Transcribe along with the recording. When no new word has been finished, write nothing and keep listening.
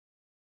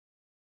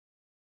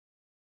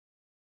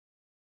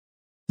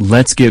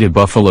Let's get a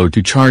buffalo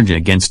to charge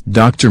against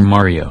Dr.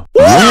 Mario.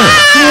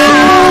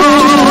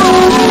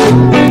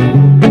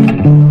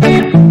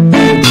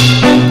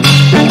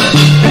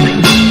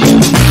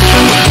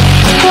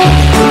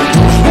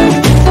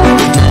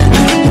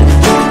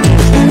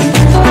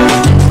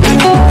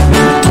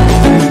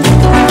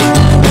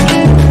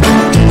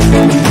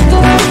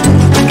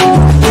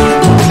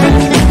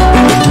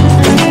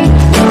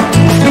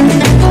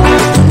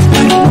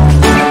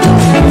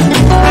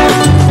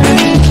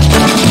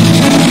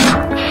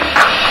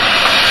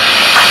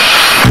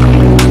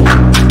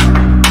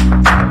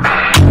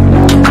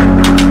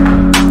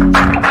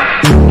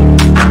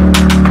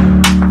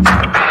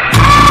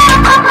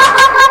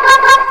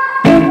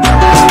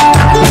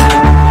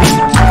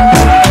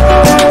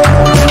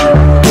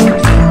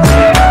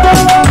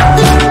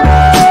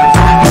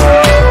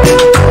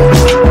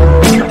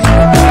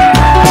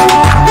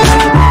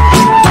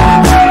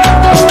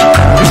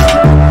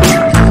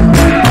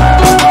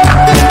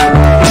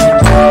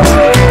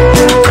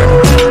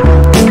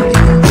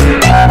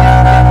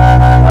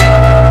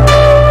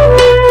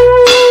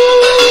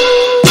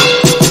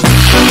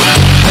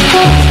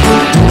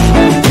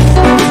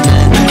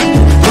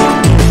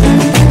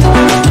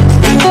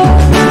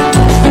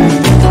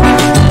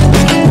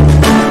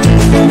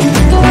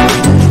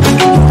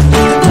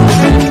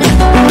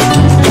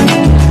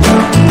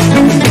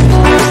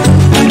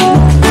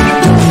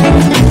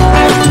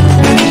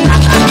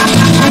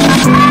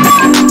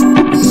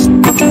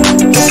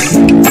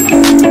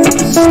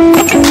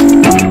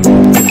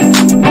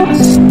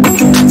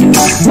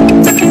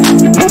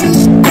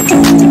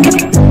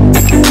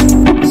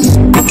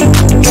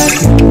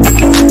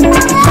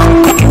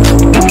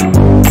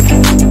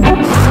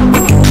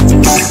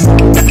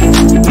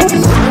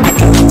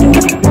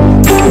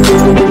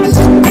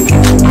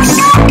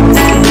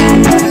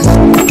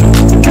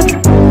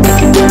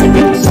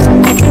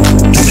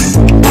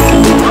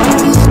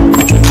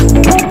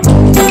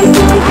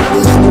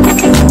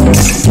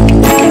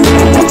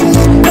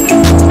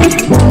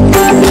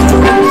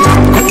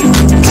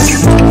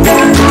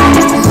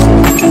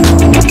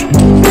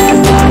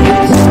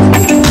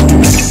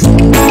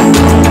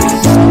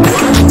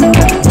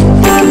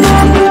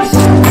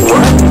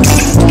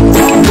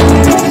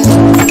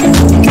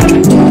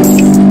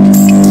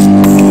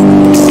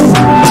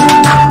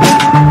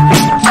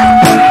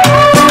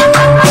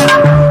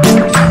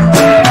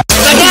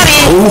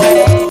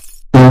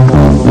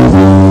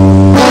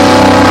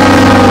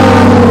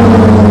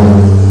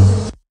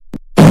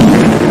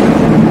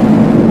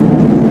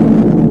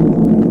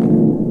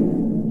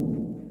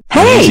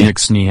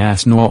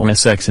 Xnias no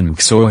sex and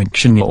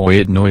xoiction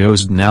oit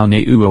noyos now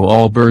neuo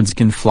all birds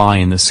can fly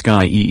in the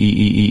sky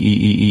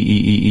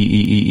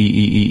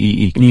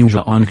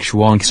Ninja on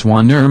xwank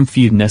swanerm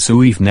feed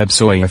nesuif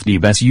nebsoi fd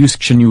bes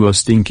uskchenuo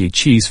stinky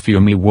cheese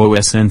fiomi wo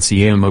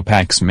sncmo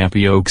pax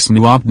mapiox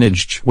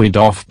nuopnij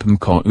wadof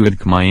pmko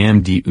udk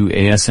myam du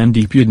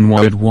asnd puden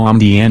wad wam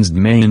the ansd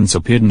main so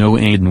pid no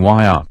aid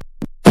wyop.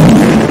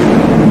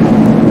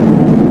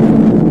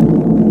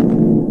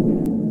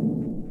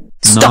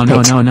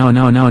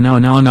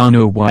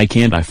 No, why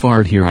can't I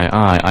fart here?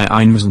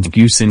 I wasn't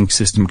using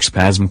system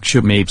spasm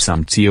chupmape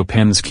some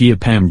teopems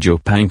kiapem jo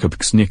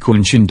pankopx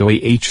nikunshin doi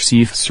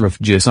hcf srf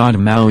jisad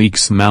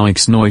malix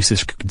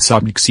noisis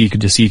ksabik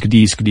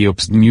sikadis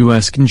diops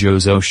mueskin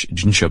jozosh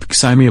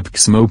jinshupx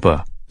imiopx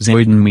mopa.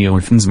 Zoiden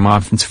meorphans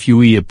marfans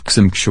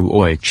fuiopxim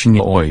kshuoikshin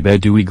oi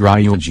bedui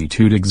gryoji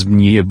tudigs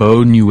bnia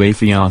bo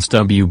nuafias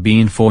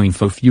wbin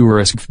foinfo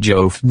furisk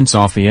jofden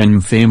sofien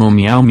famo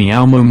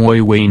meow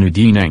momoy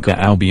wainudinanka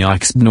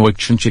albiox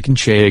bnoikshin chicken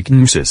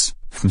nusis.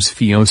 Fms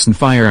fios and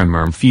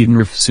firearm feeden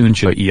rif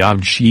suncha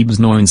iad sheebs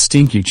noin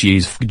stinky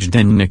cheese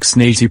fjden nix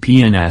nazi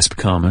pnsp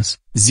commas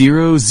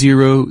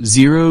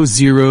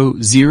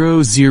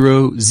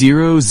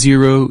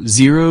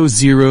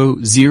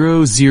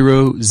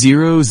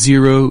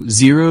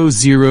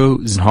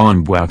 000000000000000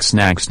 zhanbwak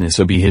snacksness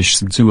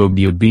obihish zu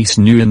obis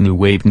nu in the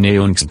wape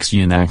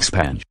neonxxian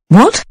expanj.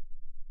 What?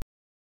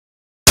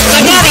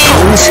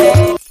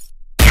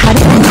 Cut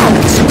it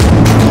out.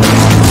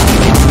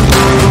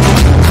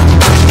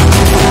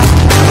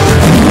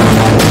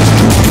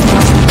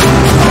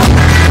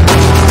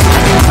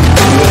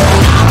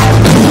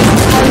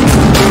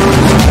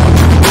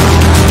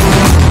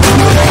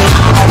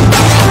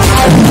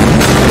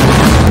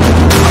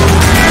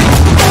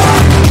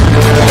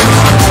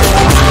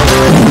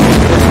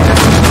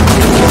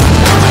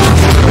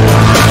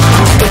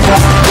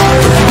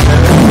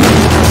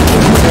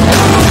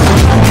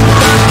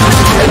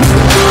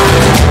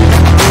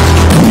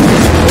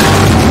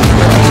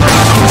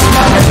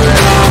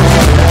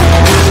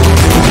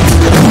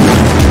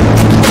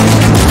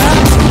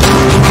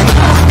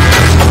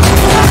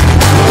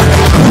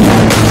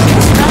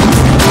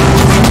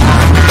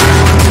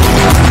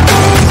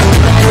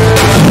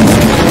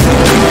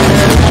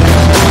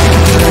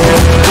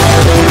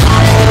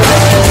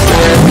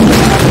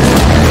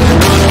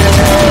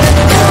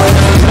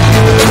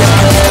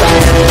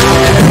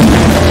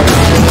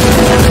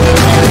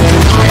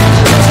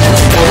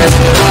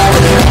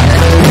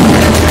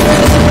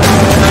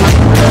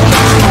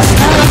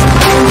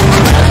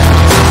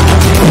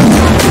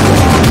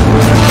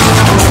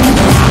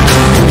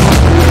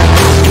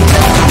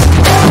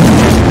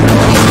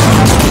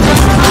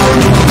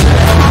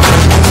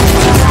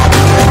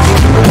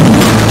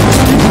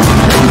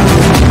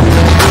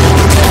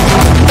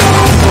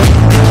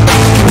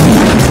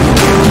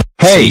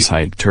 Hey!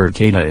 Seaside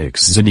Turkada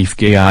x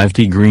Zadifke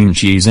IVT green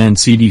cheese and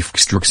CDF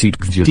Struxit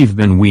Gjutiv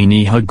Ben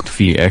Weenie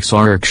Hugtfi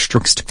XR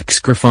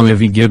Extrixkrifo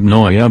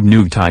Gibnoi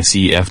Ubnugtai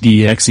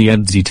CFDX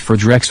Edzit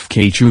Fredrex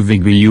Fkachu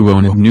Vigbu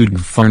Onubnug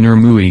Farner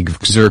Muig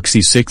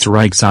Xerxi 6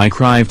 Reichs I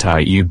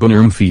Krivtai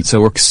Ubunurm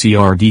Fitsork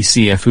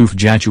CRDCF Uf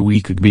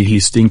Jachuik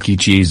Bihi Stinky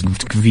Cheese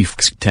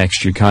Gvifx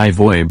Texture Kai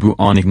Voibu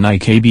Onig Nai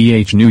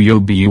KBH New Yo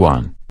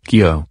Buan,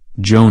 Kyo.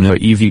 Jonah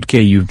Evit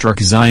Ku Truck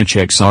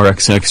Zyachek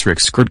RXX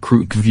Rixkurt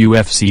Kruk View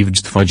FC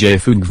Vjtfaj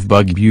Fugv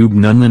Bug Bub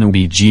Nunlin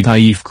BG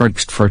Taif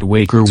Kurtstfart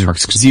Waker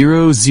Zerx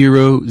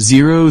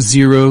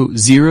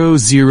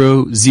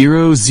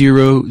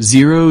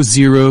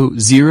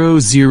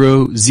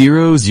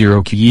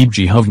 000000000000000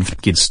 Kyibji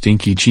Hovnfkid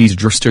Stinky Cheese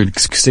Drusterd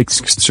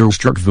X6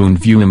 Surstruck Vun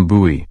View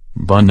Mbui,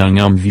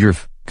 Bunung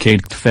Virf,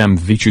 Kate Fem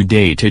Vichu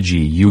Day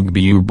Tiji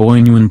Ugbu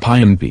Boinuan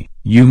Pyambi.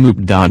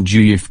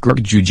 Umup.guf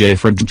Grugjuj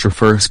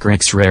Fredtrafer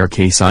Skrex Rare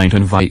Case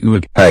Iton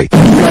Viug. Hey!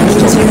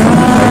 Close your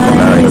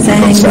eyes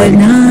and good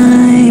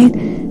night.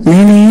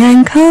 Lily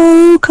and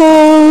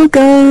Coco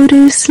go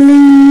to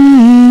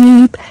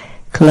sleep.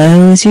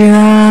 Close your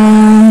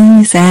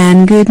eyes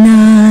and good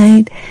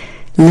night.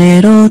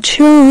 Little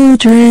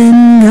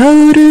children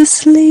go to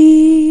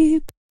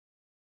sleep.